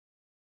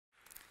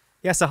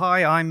Yeah, so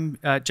hi, I'm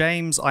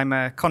James. I'm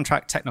a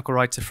contract technical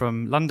writer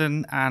from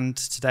London, and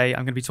today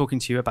I'm going to be talking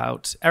to you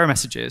about error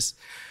messages.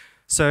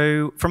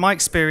 So from my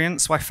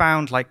experience, I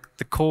found like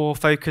the core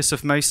focus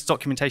of most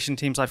documentation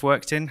teams I've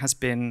worked in has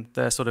been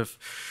the sort of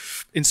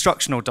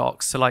instructional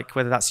docs. So like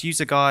whether that's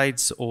user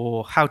guides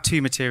or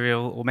how-to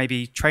material or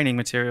maybe training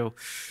material.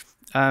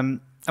 And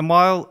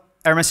while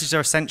error messages are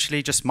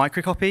essentially just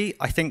microcopy,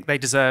 I think they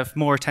deserve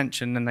more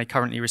attention than they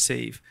currently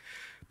receive.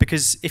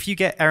 Because if you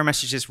get error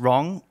messages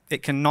wrong,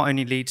 it can not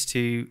only lead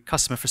to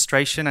customer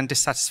frustration and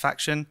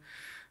dissatisfaction,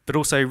 but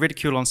also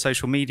ridicule on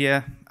social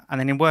media, and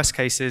then in worst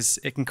cases,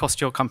 it can cost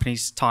your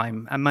company's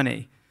time and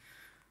money.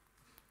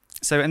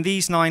 So, and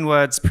these 9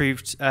 words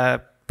proved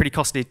pretty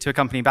costly to a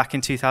company back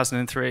in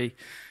 2003.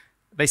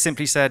 They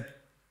simply said,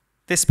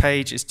 "This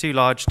page is too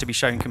large to be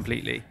shown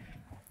completely."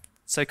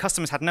 So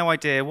customers had no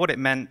idea what it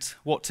meant,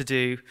 what to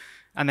do,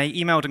 and they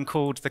emailed and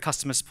called the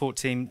customer support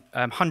team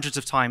hundreds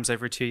of times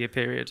over a 2-year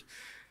period.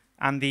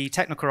 And the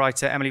technical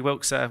writer, Emily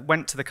Wilkser,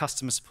 went to the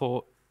customer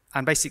support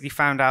and basically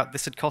found out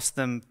this had cost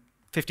them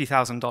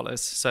 $50,000,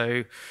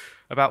 so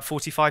about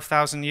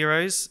 45,000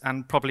 euros,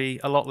 and probably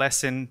a lot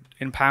less in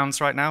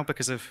pounds right now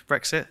because of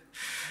Brexit.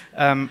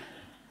 And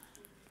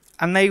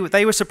they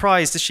were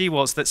surprised, as she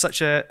was, that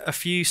such a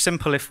few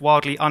simple, if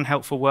wildly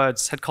unhelpful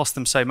words had cost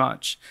them so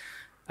much.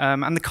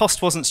 And the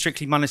cost wasn't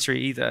strictly monetary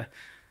either.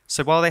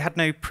 So while they had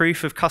no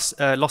proof of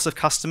loss of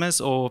customers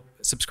or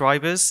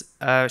subscribers,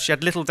 she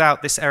had little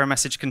doubt this error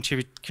message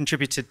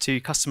contributed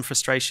to customer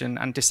frustration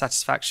and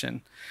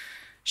dissatisfaction.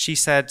 She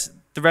said,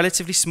 "The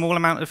relatively small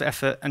amount of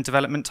effort and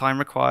development time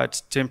required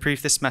to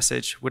improve this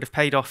message would have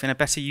paid off in a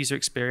better user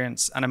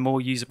experience and a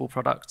more usable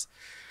product."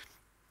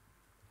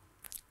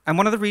 And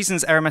one of the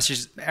reasons error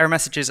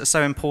messages are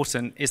so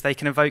important is they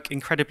can evoke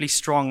incredibly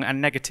strong and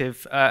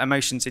negative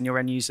emotions in your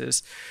end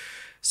users.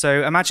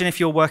 So imagine if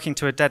you're working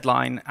to a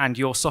deadline and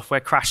your software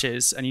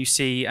crashes and you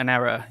see an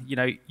error.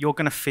 You're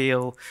going to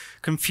feel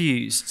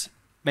confused,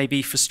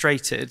 maybe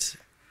frustrated,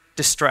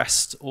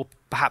 distressed, or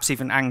perhaps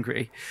even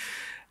angry.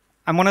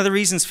 And one of the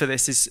reasons for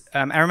this is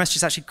error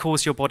messages actually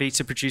cause your body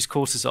to produce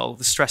cortisol,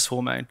 the stress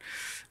hormone,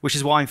 which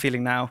is what I'm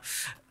feeling now.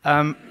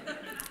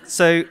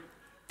 So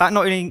that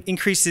not only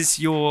increases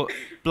your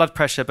blood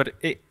pressure, but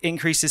it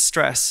increases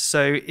stress.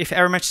 So if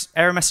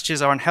error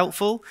messages are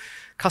unhelpful,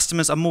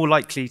 customers are more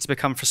likely to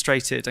become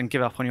frustrated and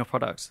give up on your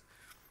product.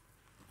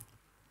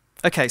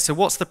 Okay, so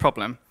what's the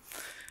problem?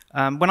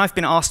 When I've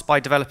been asked by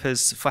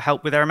developers for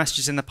help with error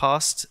messages in the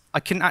past,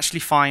 I couldn't actually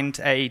find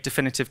a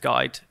definitive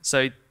guide.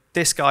 So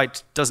this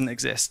guide doesn't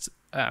exist.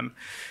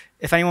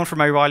 If anyone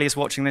from O'Reilly is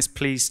watching this,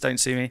 please don't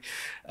sue me.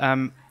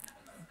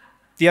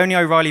 The only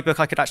O'Reilly book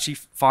I could actually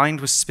find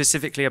was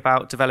specifically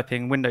about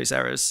developing Windows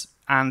errors.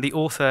 And the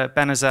author,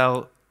 Ben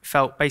Ezel,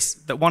 felt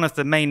that one of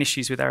the main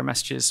issues with error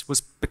messages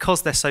was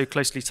because they're so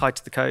closely tied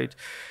to the code,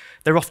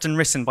 they're often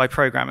written by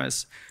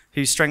programmers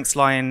whose strengths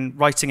lie in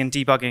writing and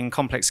debugging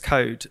complex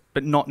code,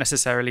 but not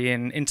necessarily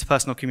in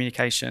interpersonal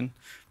communication.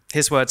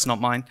 His words, not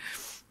mine.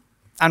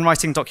 And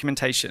writing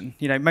documentation.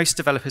 Most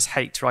developers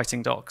hate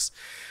writing docs.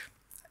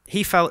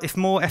 He felt if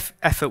more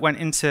effort went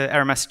into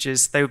error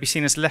messages, they would be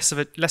seen as less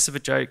of a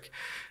joke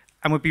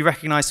and would be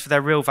recognized for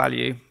their real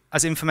value,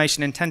 as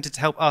information intended to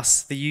help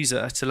us, the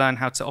user, to learn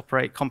how to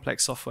operate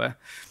complex software.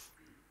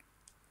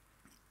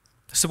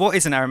 So what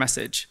is an error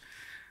message?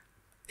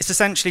 It's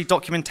essentially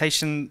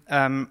documentation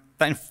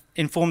that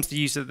informs the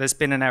user that there's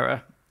been an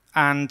error,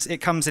 and it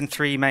comes in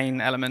 3 main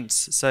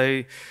elements.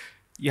 So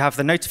you have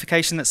the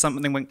notification that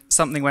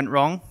something went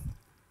wrong,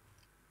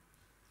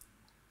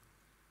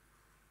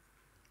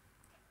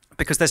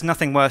 because there's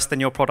nothing worse than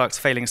your product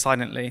failing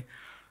silently.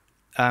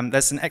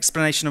 There's an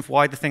explanation of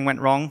why the thing went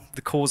wrong,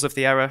 the cause of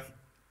the error,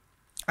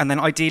 and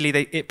then ideally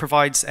it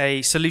provides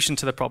a solution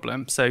to the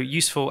problem, so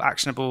useful,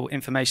 actionable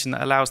information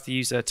that allows the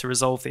user to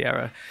resolve the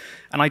error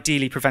and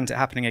ideally prevent it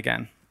happening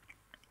again.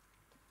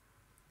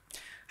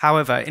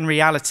 However, in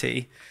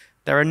reality,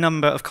 there are a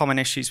number of common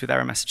issues with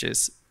error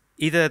messages.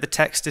 Either the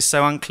text is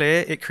so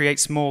unclear it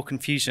creates more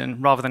confusion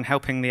rather than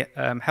helping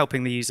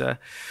the user,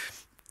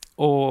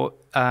 or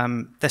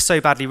they're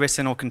so badly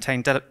written or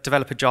contain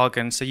developer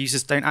jargon so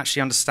users don't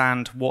actually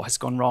understand what has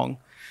gone wrong.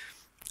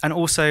 And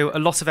also, a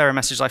lot of error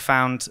messages I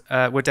found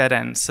were dead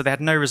ends, so they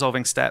had no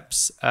resolving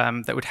steps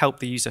that would help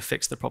the user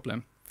fix the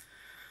problem.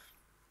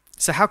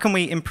 So how can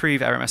we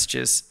improve error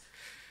messages?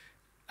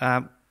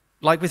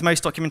 Like with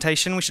most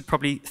documentation, we should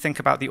probably think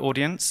about the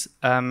audience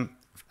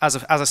as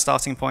a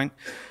starting point.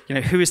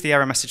 Who is the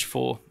error message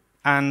for?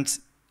 And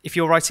if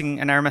you're writing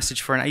an error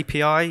message for an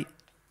API,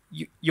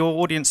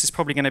 your audience is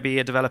probably going to be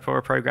a developer or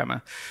a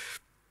programmer.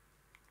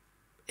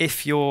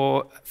 If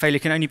your failure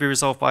can only be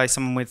resolved by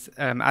someone with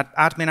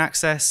admin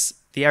access,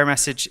 the error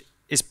message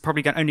is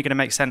probably only going to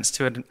make sense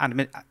to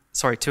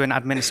an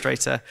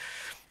administrator.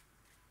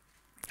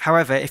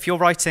 However, if you're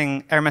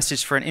writing error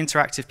message for an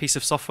interactive piece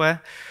of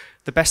software,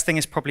 the best thing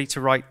is probably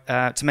to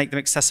make them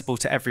accessible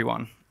to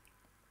everyone.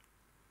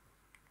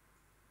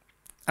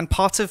 And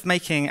part of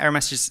making error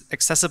messages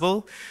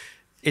accessible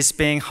is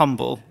being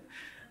humble.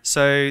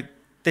 So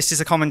This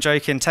is a common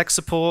joke in tech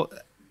support.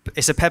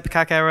 It's a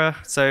PEBCAC error,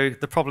 so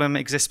the problem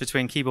exists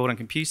between keyboard and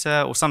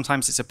computer, or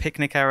sometimes it's a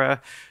picnic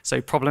error,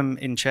 so problem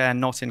in chair,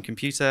 not in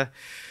computer.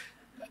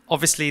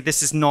 Obviously,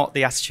 this is not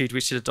the attitude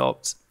we should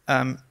adopt.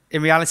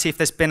 In reality, if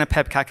there's been a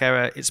PEBCAC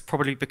error, it's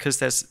probably because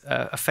there's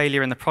a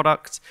failure in the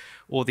product,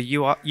 or the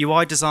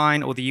UI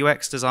design, or the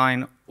UX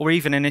design, or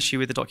even an issue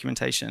with the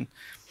documentation.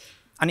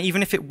 And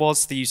even if it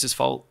was the user's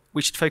fault,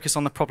 we should focus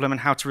on the problem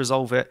and how to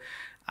resolve it,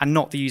 and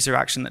not the user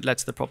action that led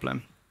to the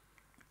problem.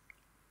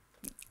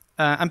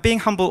 And being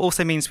humble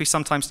also means we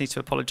sometimes need to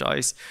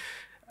apologize.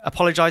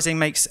 Apologizing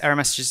makes error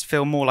messages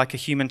feel more like a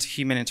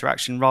human-to-human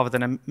interaction rather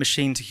than a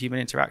machine-to-human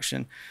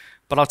interaction.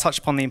 But I'll touch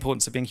upon the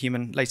importance of being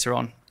human later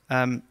on.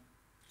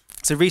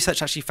 So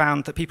research actually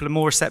found that people are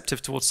more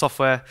receptive towards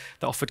software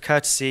that offered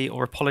courtesy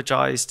or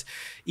apologized,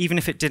 even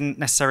if it didn't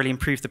necessarily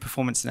improve the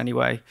performance in any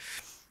way.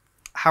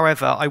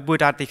 However, I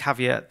would add the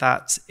caveat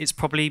that it's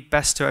probably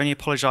best to only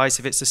apologize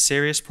if it's a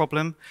serious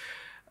problem.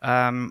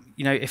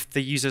 If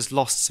the user's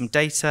lost some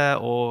data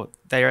or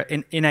they are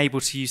unable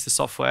to use the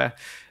software,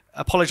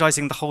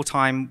 apologizing the whole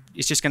time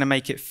is just going to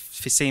make it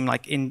seem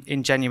like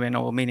ingenuine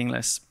or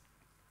meaningless.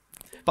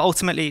 But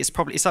ultimately,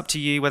 it's up to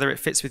you whether it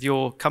fits with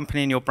your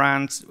company and your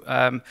brand,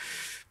 and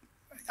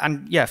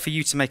yeah, for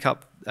you to make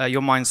up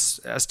your minds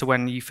as to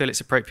when you feel it's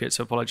appropriate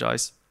to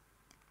apologize.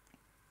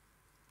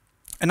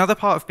 Another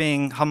part of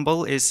being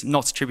humble is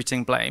not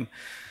attributing blame.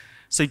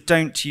 So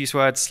don't use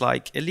words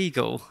like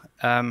illegal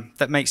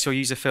that makes your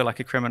user feel like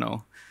a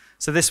criminal.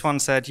 So this one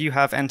said, you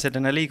have entered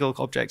an illegal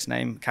object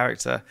name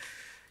character.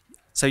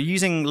 So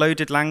using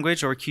loaded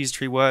language or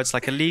accusatory words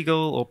like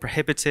illegal or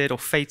prohibited or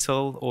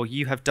fatal or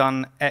you have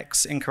done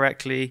X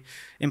incorrectly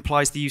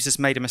implies the user's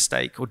made a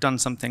mistake or done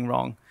something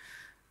wrong.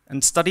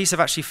 And studies have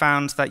actually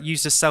found that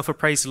users'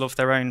 self-appraisal of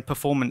their own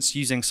performance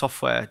using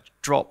software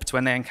dropped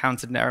when they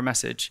encountered an error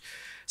message.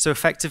 So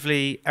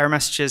effectively, error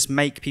messages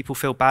make people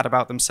feel bad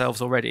about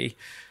themselves already.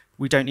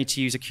 We don't need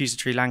to use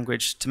accusatory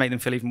language to make them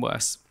feel even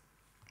worse.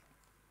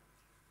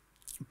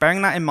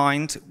 Bearing that in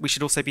mind, we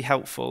should also be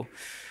helpful.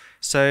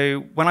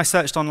 So when I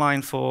searched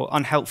online for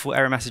unhelpful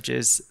error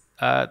messages,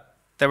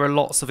 there were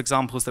lots of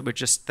examples that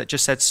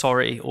just said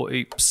sorry or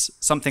oops,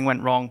 something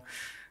went wrong.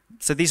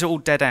 So these are all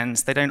dead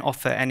ends. They don't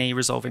offer any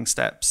resolving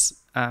steps.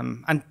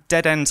 And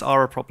dead ends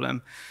are a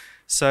problem.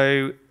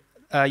 So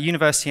a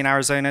university in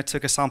Arizona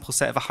took a sample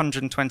set of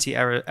 120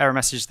 error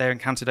messages they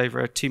encountered over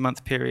a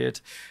 2-month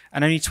period,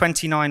 and only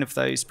 29 of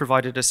those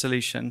provided a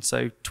solution,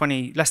 so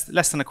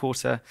less than a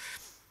quarter.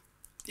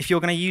 If you're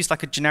going to use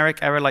like a generic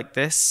error like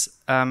this,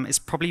 it's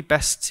probably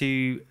best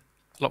to,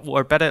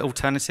 or a better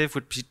alternative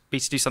would be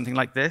to do something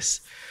like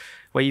this,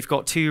 where you've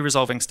got 2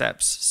 resolving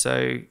steps.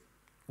 So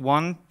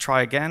 1,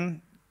 try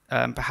again,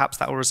 perhaps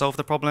that will resolve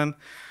the problem,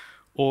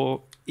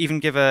 or even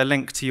give a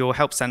link to your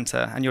help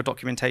center and your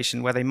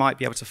documentation where they might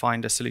be able to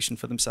find a solution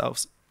for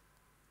themselves.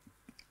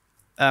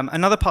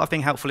 Another part of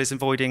being helpful is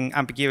avoiding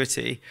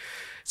ambiguity.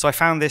 So I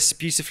found this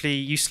beautifully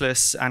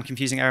useless and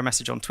confusing error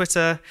message on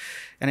Twitter,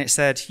 and it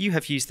said, you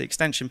have used the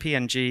extension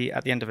PNG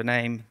at the end of a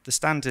name. The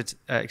standard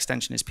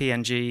extension is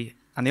PNG,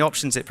 and the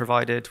options it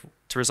provided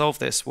to resolve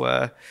this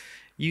were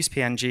use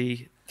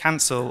PNG,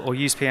 cancel, or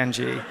use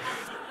PNG.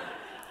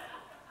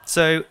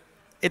 So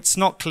it's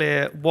not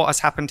clear what has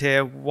happened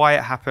here, why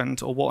it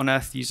happened, or what on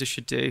earth the user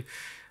should do.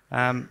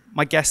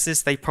 My guess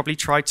is they probably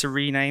tried to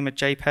rename a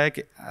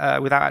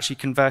JPEG without actually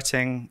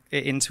converting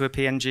it into a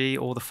PNG,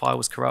 or the file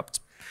was corrupt.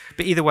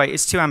 But either way,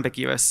 it's too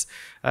ambiguous.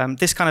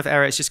 This kind of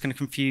error is just going to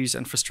confuse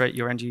and frustrate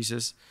your end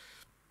users.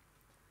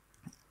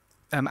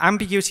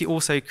 Ambiguity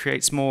also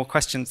creates more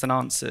questions than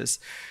answers.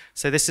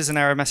 So this is an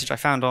error message I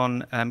found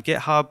on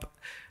GitHub,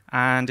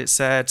 and it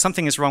said,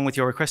 something is wrong with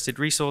your requested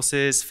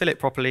resources, fill it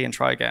properly and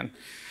try again.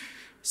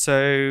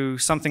 So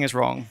something is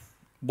wrong.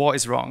 What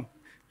is wrong?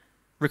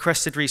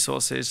 Requested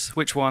resources,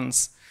 which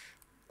ones?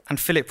 And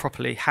fill it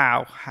properly,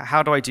 how?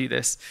 How do I do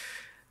this?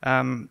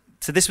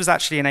 So this was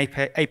actually an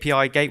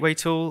API gateway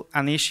tool,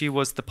 and the issue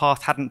was the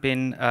path that had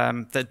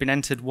been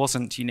entered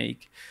wasn't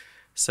unique.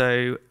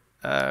 So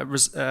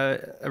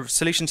a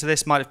solution to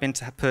this might have been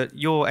to put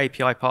your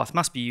API path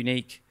must be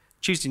unique,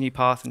 choose a new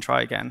path and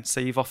try again. So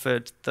you've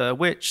offered the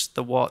which,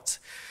 the what,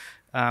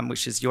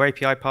 which is your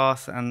API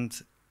path,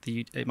 and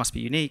it must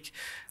be unique,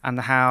 and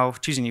the how,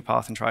 choose a new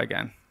path and try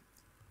again.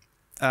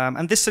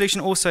 And this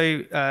solution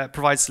also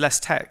provides less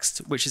text,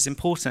 which is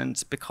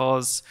important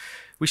because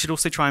we should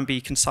also try and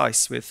be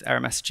concise with error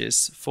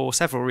messages for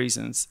several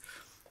reasons.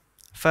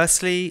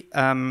 Firstly,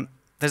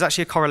 there's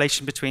actually a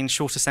correlation between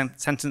shorter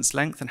sentence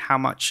length and how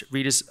much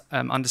readers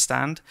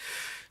understand.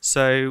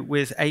 So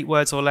with 8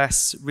 words or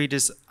less,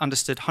 readers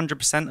understood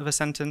 100% of a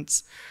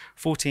sentence.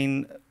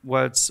 14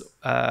 words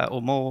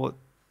or more,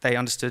 they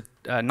understood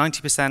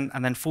 90%,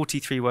 and then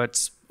 43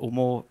 words or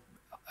more,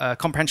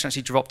 comprehension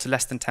actually dropped to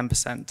less than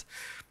 10%.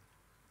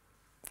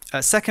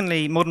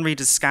 Secondly, modern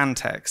readers scan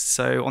text.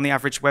 So on the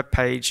average web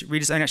page,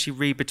 readers only actually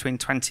read between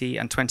 20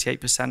 and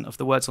 28% of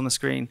the words on the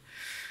screen.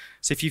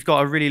 So if you've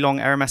got a really long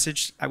error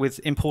message with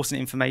important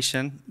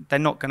information, they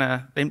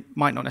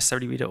might not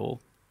necessarily read it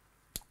all.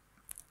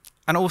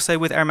 And also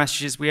with error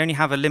messages, we only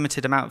have a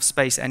limited amount of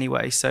space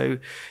anyway, so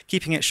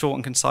keeping it short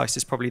and concise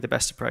is probably the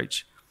best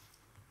approach.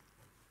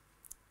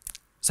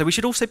 So we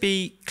should also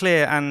be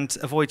clear and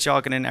avoid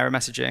jargon in error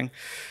messaging.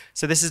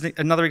 So this is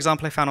another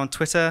example I found on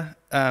Twitter,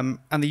 and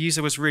the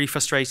user was really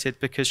frustrated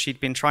because she'd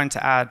been trying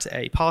to add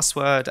a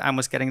password and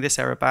was getting this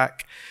error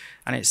back.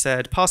 And it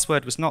said,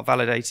 password was not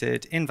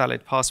validated,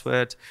 invalid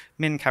password,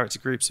 min character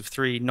groups of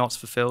 3, not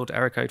fulfilled,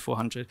 error code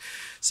 400.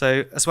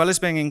 So as well as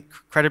being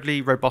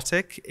incredibly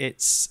robotic,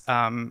 it's,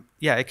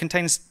 it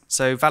contains,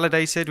 so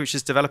validated, which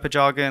is developer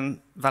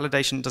jargon.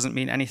 Validation doesn't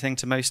mean anything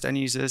to most end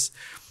users.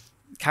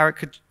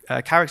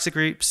 Character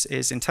groups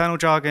is internal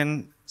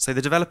jargon. So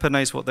the developer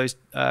knows what those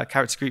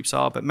character groups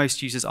are, but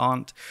most users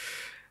aren't.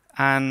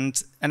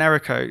 And an error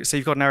code, so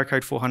you've got an error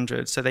code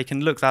 400, so they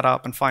can look that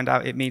up and find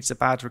out it means a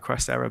bad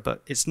request error,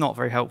 but it's not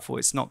very helpful.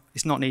 It's not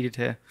needed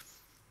here.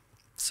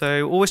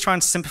 So always trying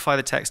to simplify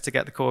the text to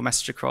get the core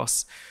message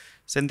across.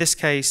 So in this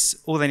case,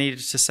 all they needed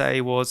to say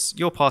was,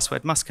 your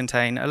password must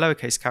contain a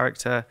lowercase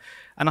character,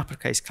 an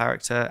uppercase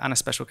character, and a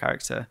special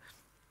character.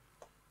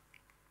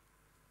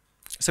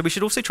 So we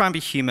should also try and be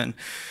human.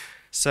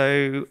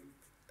 So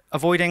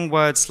avoiding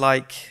words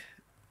like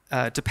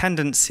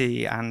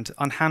dependency and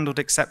unhandled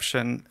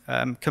exception,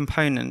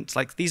 component,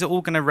 like these are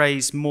all going to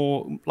raise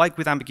more, like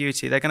with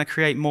ambiguity, they're going to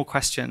create more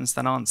questions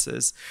than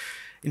answers.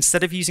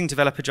 Instead of using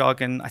developer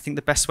jargon, I think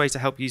the best way to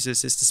help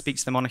users is to speak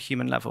to them on a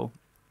human level.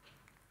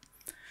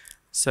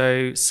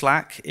 So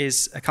Slack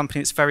is a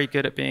company that's very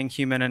good at being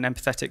human and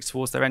empathetic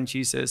towards their end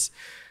users,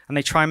 and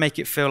they try and make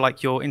it feel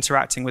like you're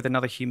interacting with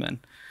another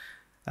human.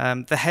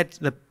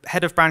 The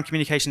head of brand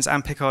communications,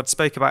 Anne Pickard,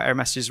 spoke about error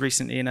messages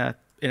recently in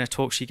a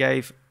talk she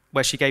gave,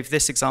 where she gave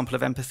this example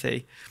of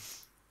empathy.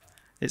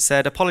 It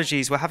said,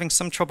 apologies, we're having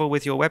some trouble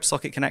with your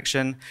WebSocket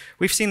connection.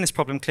 We've seen this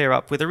problem clear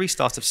up with a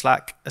restart of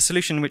Slack, a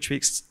solution which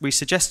we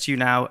suggest to you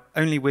now,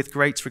 only with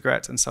great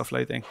regret and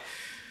self-loathing.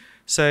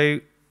 So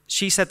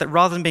she said that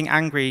rather than being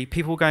angry,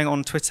 people were going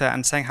on Twitter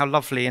and saying how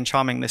lovely and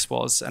charming this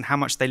was and how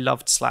much they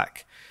loved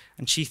Slack.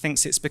 And she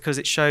thinks it's because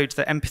it showed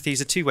that empathy is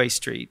a two-way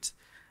street.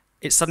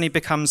 It suddenly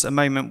becomes a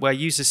moment where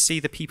users see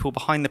the people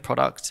behind the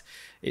product.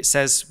 It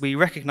says, we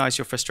recognize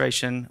your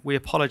frustration, we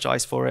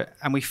apologize for it,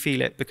 and we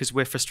feel it because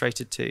we're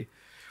frustrated too.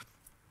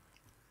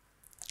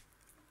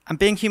 And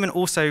being human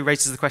also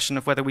raises the question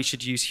of whether we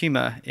should use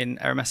humor in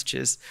error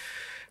messages.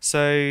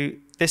 So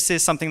this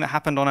is something that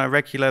happened on a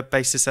regular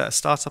basis at a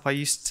startup I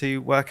used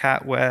to work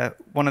at, where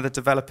one of the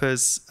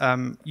developers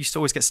used to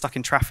always get stuck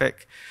in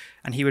traffic,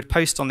 and he would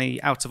post on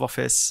the out of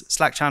office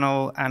Slack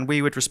channel, and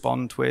we would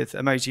respond with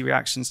emoji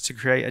reactions to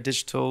create a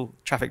digital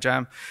traffic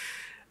jam.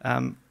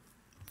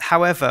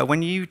 However,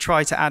 when you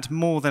try to add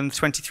more than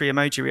 23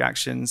 emoji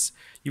reactions,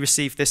 you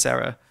receive this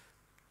error.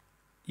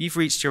 You've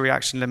reached your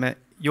reaction limit.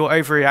 You're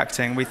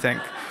overreacting, we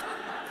think.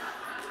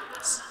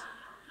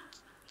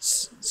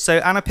 So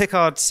Anna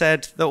Pickard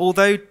said that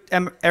although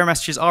error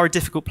messages are a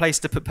difficult place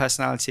to put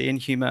personality and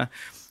humor,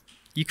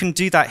 you can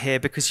do that here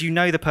because you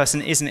know the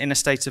person isn't in a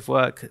state of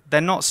work.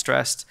 They're not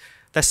stressed.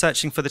 They're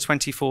searching for the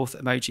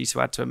 24th emoji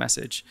to add to a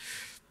message.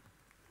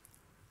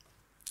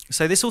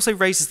 So this also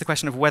raises the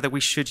question of whether we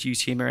should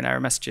use humor in error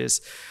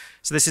messages.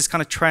 So this is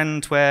kind of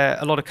trend where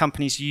a lot of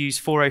companies use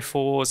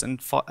 404s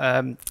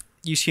and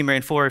use humor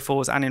in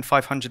 404s and in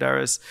 500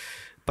 errors.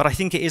 But I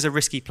think it is a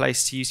risky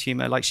place to use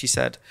humor, like she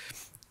said.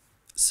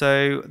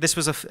 So this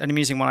was an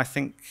amusing one, I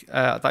think,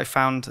 that I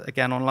found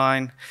again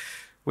online,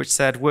 which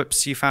said,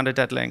 whoops, you found a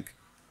dead link.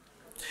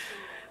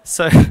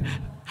 So,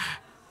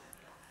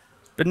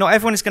 but not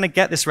everyone is going to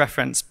get this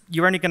reference.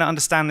 You're only going to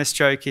understand this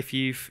joke if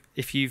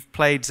you've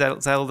played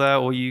Zelda,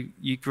 or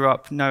you grew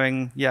up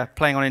knowing,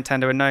 playing on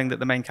Nintendo and knowing that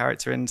the main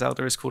character in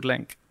Zelda is called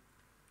Link.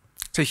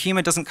 So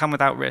humor doesn't come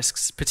without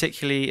risks,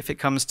 particularly if it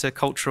comes to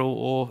cultural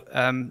or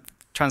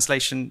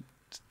translation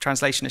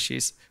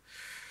issues.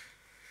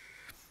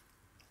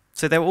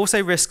 So there were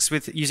also risks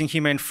with using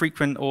humor in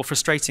frequent or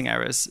frustrating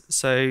errors.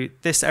 So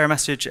this error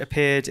message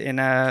appeared in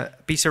a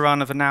beta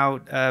run of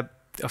a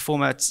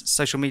former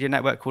social media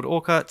network called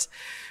Orkut,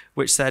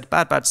 which said,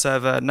 bad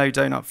server, no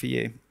donut for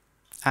you.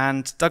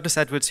 And Douglas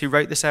Edwards, who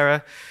wrote this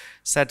error,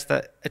 said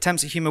that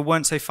attempts at humor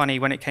weren't so funny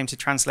when it came to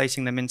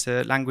translating them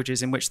into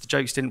languages in which the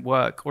jokes didn't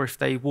work or if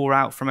they wore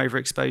out from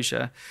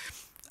overexposure.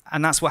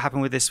 And that's what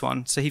happened with this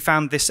one. So he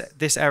found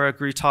this error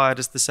grew tired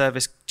as the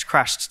service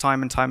crashed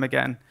time and time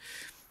again.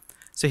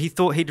 So he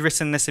thought he'd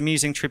written this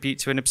amusing tribute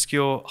to an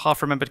obscure,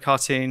 half-remembered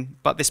cartoon,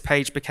 but this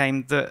page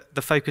became the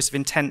focus of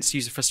intense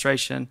user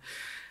frustration.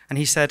 And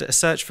he said, a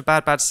search for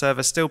bad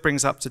server still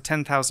brings up to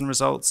 10,000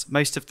 results,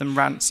 most of them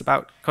rants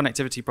about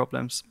connectivity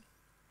problems.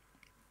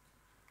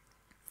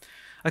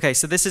 Okay,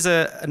 so this is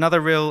another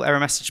real error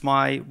message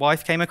my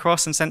wife came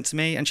across and sent to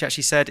me, and she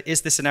actually said,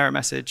 is this an error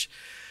message?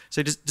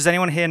 So does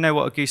anyone here know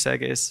what a goose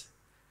egg is?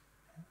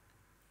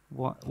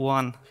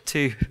 One,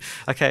 two,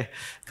 okay,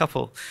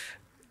 couple.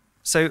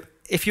 So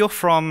if you're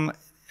from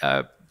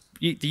the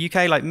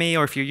UK like me,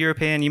 or if you're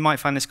European, you might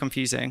find this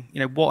confusing.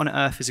 You know, what on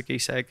earth is a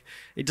goose egg?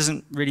 It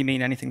doesn't really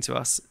mean anything to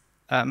us.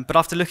 But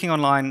after looking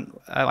online,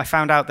 I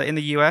found out that in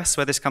the US,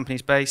 where this company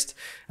is based,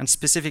 and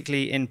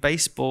specifically in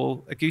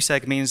baseball, a goose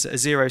egg means a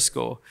 0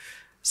 score.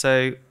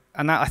 So,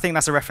 and that, I think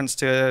that's a reference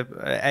to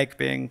an egg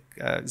being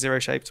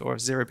zero-shaped or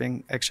 0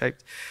 being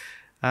egg-shaped.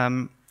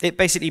 It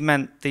basically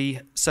meant the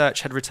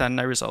search had returned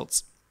no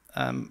results.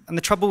 And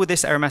the trouble with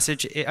this error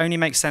message, it only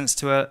makes sense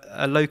to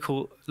a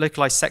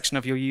localized section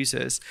of your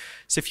users.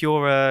 So if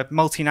you're a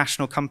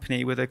multinational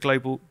company with a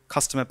global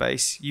customer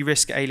base, you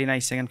risk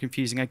alienating and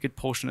confusing a good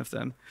portion of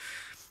them.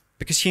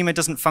 Because humor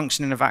doesn't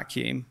function in a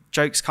vacuum,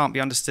 jokes can't be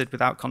understood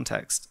without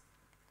context.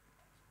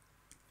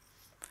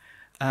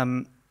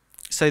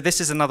 So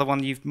this is another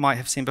one you might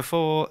have seen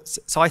before.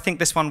 So I think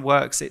this one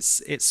works.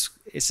 It's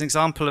an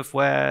example of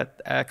where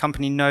a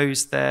company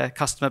knows their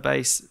customer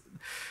base,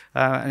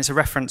 and it's a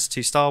reference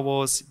to Star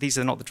Wars. These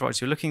are not the droids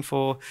you're looking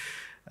for.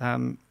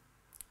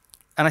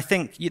 And I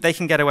think they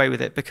can get away with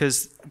it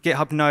because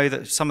GitHub know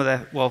that some of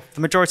the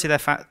majority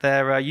of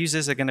their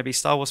users are going to be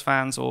Star Wars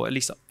fans or at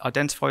least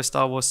identify with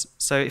Star Wars.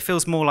 So it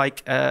feels more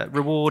like a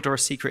reward or a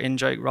secret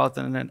in-joke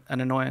rather than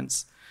an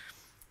annoyance.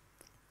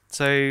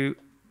 So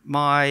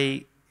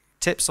my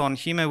tips on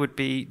humor would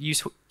be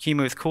use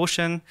humor with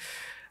caution.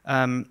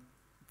 Don't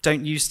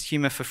use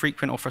humor for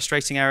frequent or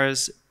frustrating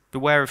errors.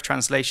 Beware of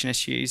translation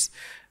issues.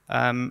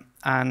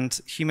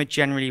 And humor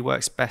generally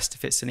works best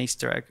if it's an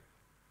Easter egg.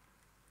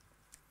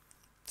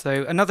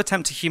 So another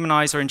attempt to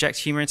humanize or inject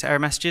humor into error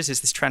messages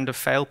is this trend of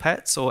fail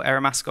pets or error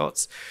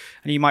mascots.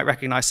 And you might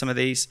recognize some of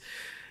these.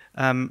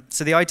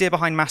 So the idea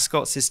behind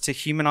mascots is to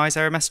humanize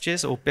error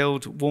messages or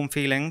build warm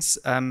feelings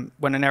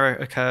when an error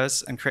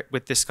occurs and create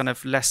with this kind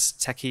of less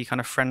techie, kind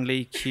of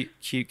friendly,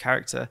 cute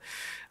character.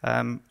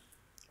 And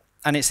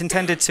it's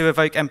intended to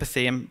evoke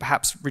empathy and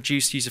perhaps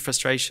reduce user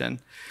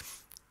frustration.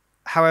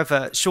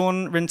 However,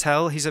 Sean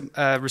Rintel, he's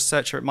a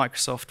researcher at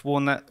Microsoft,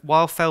 warned that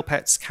while fail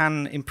pets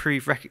can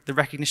improve the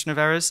recognition of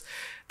errors,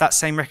 that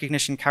same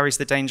recognition carries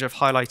the danger of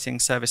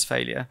highlighting service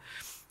failure,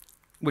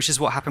 which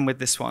is what happened with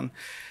this one.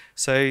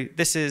 So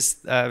this is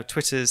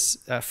Twitter's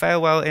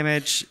fail well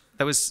image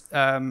that was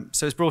so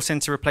it was brought in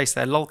to replace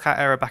their lolcat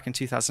error back in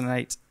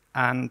 2008.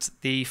 And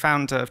the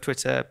founder of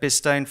Twitter, Biz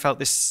Stone, felt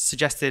this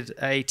suggested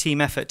a team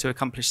effort to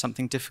accomplish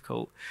something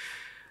difficult.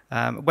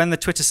 When the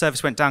Twitter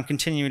service went down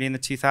continually in the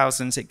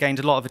 2000s, it gained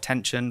a lot of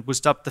attention, was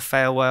dubbed the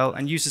fail well,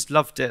 and users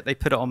loved it. They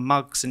put it on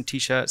mugs and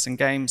T-shirts and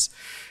games,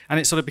 and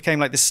it sort of became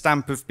like this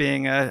stamp of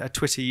being a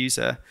Twitter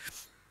user.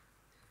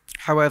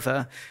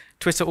 However,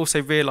 Twitter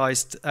also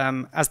realized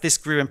as this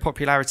grew in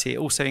popularity, it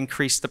also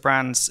increased the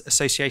brand's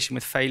association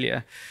with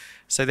failure.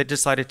 So they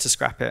decided to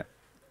scrap it.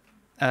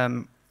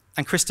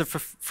 And Christopher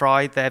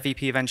Fry, their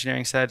VP of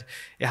engineering, said,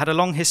 "It had a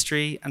long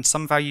history and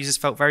some of our users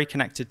felt very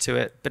connected to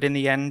it, but in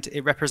the end,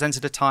 it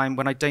represented a time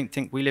when I don't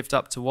think we lived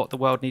up to what the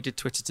world needed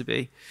Twitter to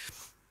be."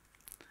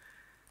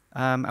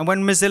 And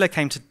when Mozilla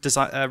came to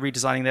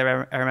redesigning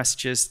their error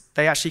messages,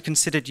 they actually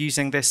considered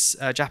using this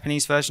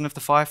Japanese version of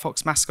the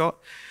Firefox mascot,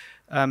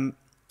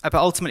 but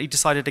ultimately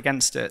decided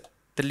against it.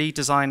 The lead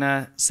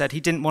designer said he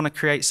didn't want to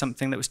create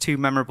something that was too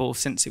memorable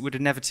since it would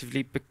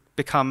inevitably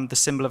become the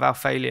symbol of our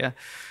failure.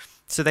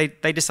 So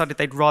they decided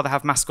they'd rather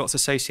have mascots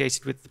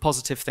associated with the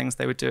positive things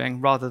they were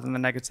doing rather than the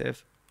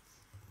negative.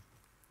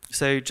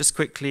 So just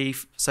quickly,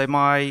 so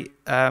my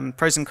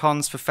pros and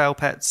cons for fail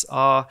pets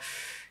are,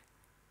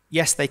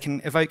 yes, they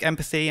can evoke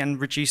empathy and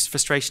reduce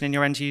frustration in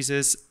your end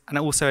users and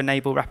also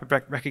enable rapid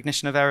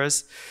recognition of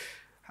errors.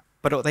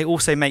 But they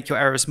also make your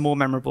errors more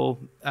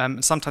memorable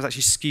and sometimes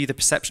actually skew the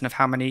perception of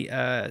how many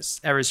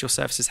errors your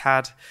service has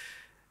had.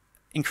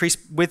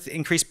 With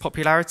increased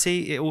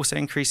popularity, it also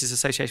increases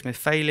association with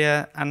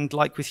failure, and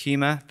like with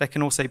humor, there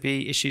can also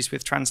be issues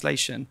with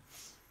translation.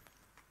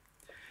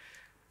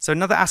 So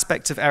another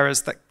aspect of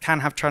errors that can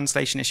have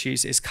translation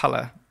issues is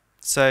color.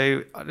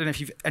 So I don't know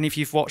if any of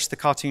you've watched the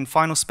cartoon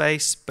Final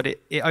Space, but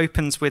it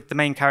opens with the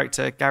main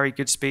character, Gary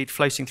Goodspeed,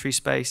 floating through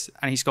space,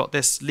 and he's got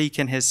this leak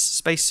in his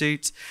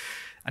spacesuit,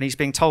 and he's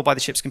being told by the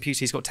ship's computer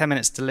he's got 10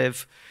 minutes to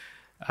live.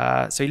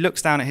 So he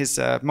looks down at his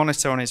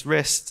monitor on his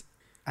wrist,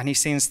 and he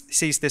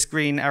sees this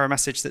green error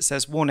message that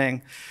says,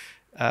 "Warning,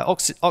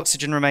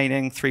 oxygen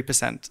remaining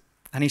 3%.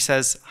 And he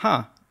says,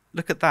 "Huh,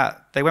 look at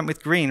that. They went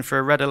with green for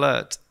a red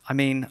alert. I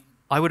mean,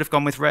 I would have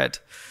gone with red."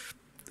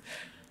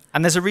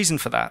 And there's a reason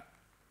for that.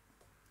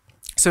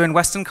 So in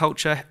Western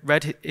culture,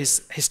 red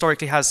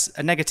historically has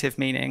a negative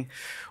meaning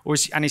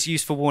and is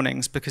used for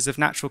warnings because of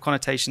natural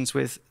connotations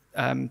with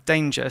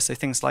danger, so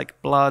things like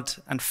blood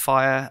and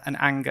fire and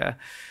anger.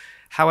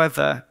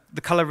 However, the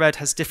color red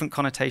has different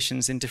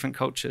connotations in different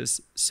cultures.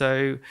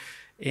 So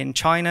in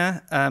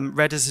China,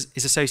 red is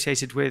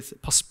associated with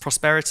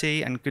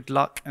prosperity and good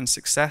luck and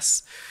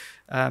success,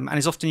 and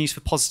is often used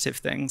for positive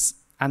things.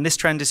 And this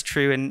trend is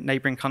true in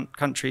neighboring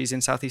countries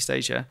in Southeast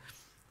Asia.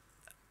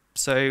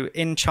 So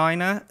in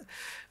China,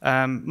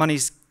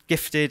 money's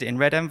gifted in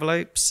red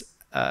envelopes.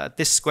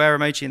 This square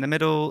emoji in the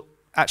middle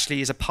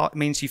actually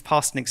means you've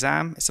passed an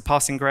exam. It's a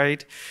passing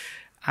grade.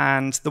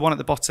 And the one at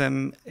the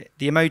bottom,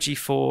 the emoji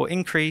for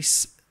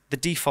increase, the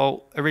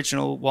default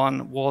original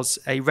one was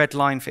a red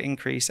line for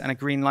increase and a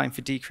green line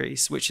for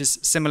decrease, which is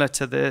similar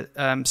to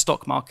the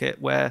stock market,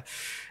 where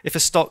if a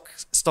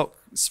stock's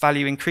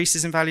value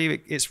increases in value,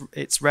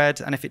 it's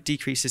red, and if it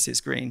decreases,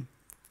 it's green.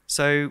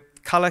 So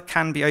color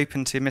can be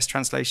open to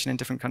mistranslation in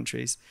different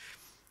countries.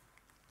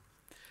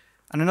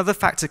 And another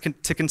factor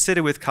to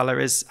consider with color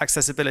is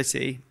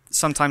accessibility,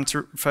 sometimes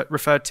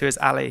referred to as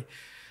ALI.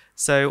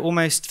 So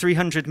almost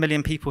 300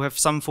 million people have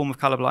some form of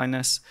color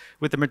blindness,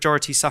 with the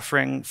majority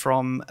suffering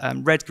from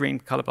red-green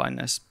color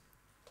blindness.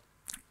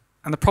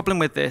 And the problem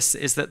with this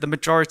is that the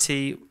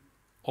majority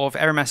of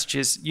error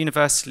messages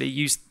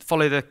universally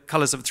follow the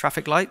colors of the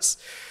traffic lights.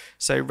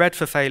 So red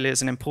for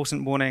failures and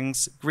important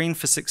warnings, green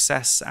for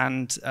success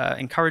and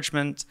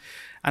encouragement,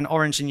 and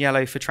orange and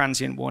yellow for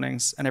transient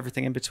warnings and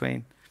everything in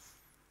between.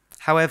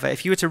 However,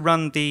 if you were to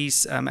run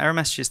these error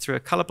messages through a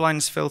color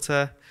blindness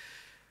filter,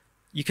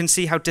 you can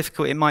see how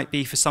difficult it might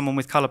be for someone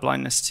with color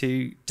blindness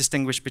to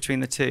distinguish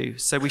between the two.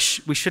 So we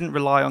shouldn't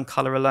rely on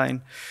color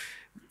alone.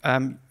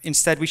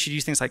 Instead, we should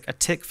use things like a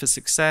tick for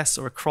success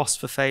or a cross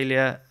for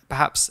failure,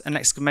 perhaps an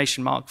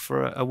exclamation mark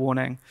for a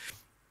warning.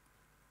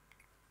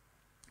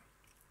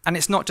 And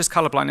it's not just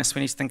color blindness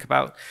we need to think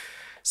about.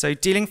 So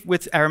dealing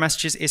with error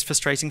messages is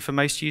frustrating for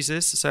most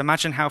users. So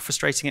imagine how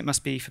frustrating it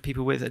must be for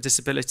people with a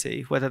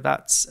disability, whether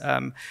that's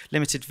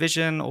limited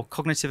vision or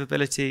cognitive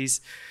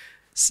abilities.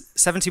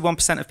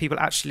 71% of people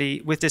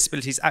with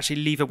disabilities actually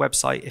leave a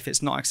website if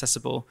it's not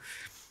accessible.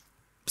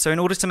 So in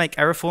order to make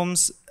error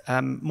forms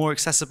more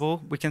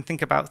accessible, we can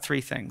think about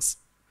three things.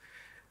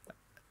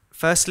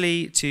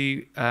 Firstly,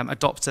 to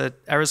adopt an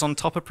errors on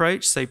top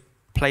approach, so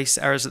place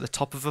errors at the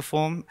top of a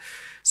form.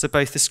 So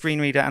both the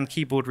screen reader and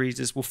keyboard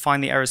readers will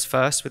find the errors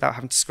first without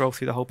having to scroll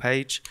through the whole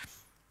page.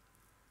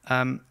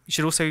 You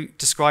should also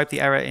describe the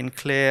error in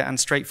clear and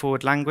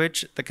straightforward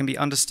language that can be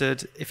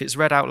understood if it's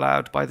read out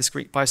loud by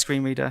a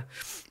screen reader.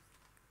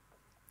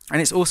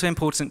 And it's also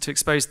important to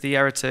expose the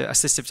error to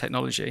assistive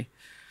technology.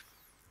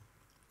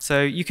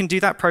 So you can do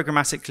that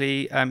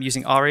programmatically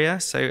using ARIA.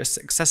 So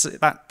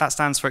that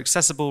stands for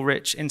Accessible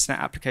Rich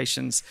Internet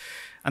Applications.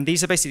 And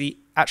these are basically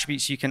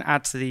attributes you can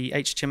add to the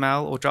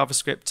HTML or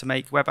JavaScript to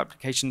make web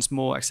applications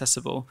more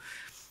accessible.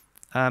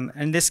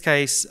 In this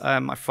case, I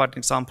provide an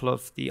example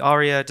of the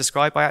ARIA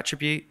describe by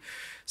attribute.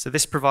 So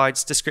this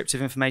provides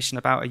descriptive information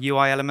about a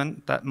UI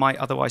element that might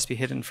otherwise be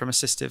hidden from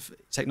assistive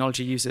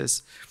technology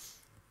users.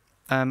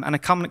 And a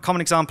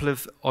common example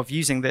of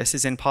using this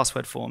is in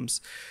password forms.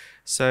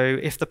 So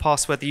if the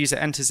password the user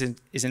enters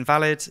is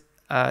invalid,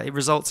 it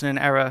results in an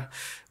error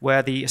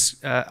where the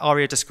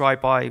ARIA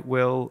describe by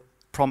will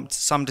prompt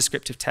some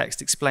descriptive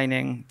text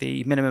explaining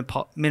the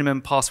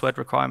minimum password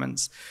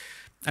requirements.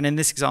 And in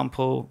this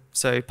example,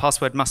 so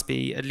password must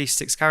be at least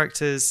 6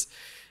 characters.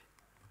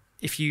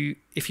 If you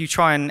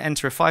try and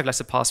enter a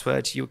 5-letter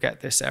password, you'll get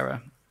this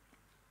error.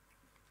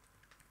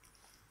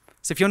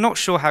 So if you're not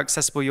sure how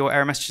accessible your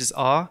error messages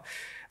are,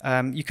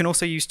 you can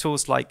also use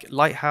tools like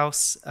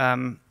Lighthouse,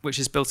 which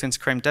is built into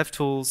Chrome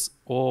DevTools,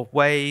 or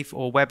Wave,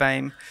 or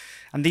WebAIM.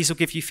 And these will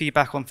give you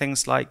feedback on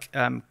things like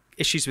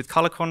issues with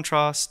color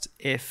contrast,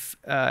 if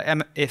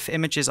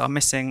images are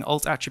missing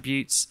alt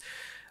attributes,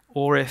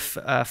 or if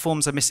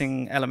forms are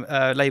missing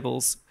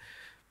labels.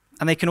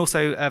 And they can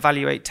also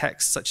evaluate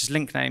text such as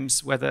link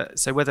names, whether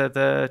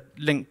the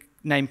link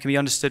name can be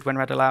understood when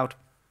read aloud.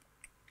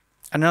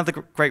 Another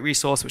great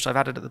resource which I've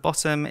added at the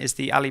bottom is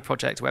the ALI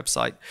project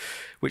website,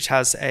 which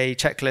has a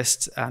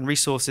checklist and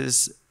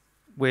resources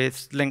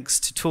with links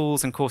to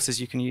tools and courses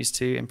you can use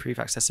to improve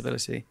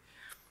accessibility.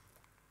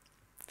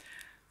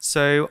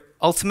 So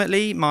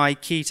ultimately, my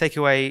key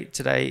takeaway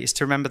today is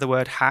to remember the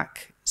word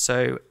hack.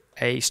 So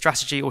a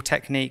strategy or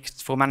technique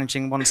for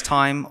managing one's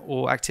time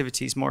or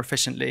activities more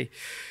efficiently.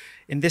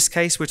 In this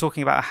case, we're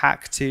talking about a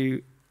hack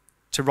to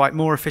write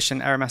more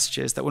efficient error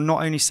messages that will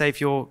not only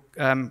save your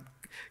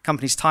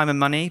company's time and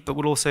money, but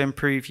will also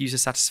improve user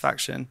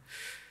satisfaction.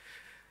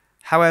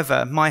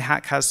 However, my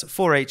hack has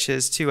 4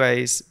 H's, 2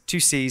 A's, 2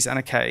 C's, and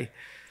a K.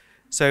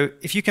 So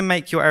if you can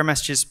make your error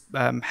messages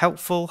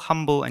helpful,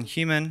 humble, and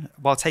human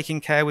while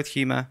taking care with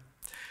humor,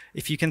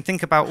 if you can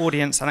think about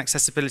audience and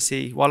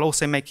accessibility while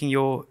also making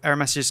your error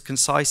messages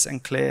concise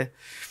and clear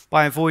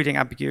by avoiding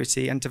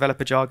ambiguity and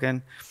developer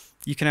jargon,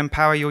 you can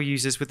empower your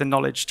users with the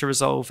knowledge to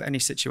resolve any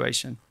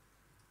situation.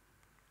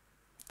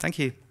 Thank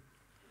you.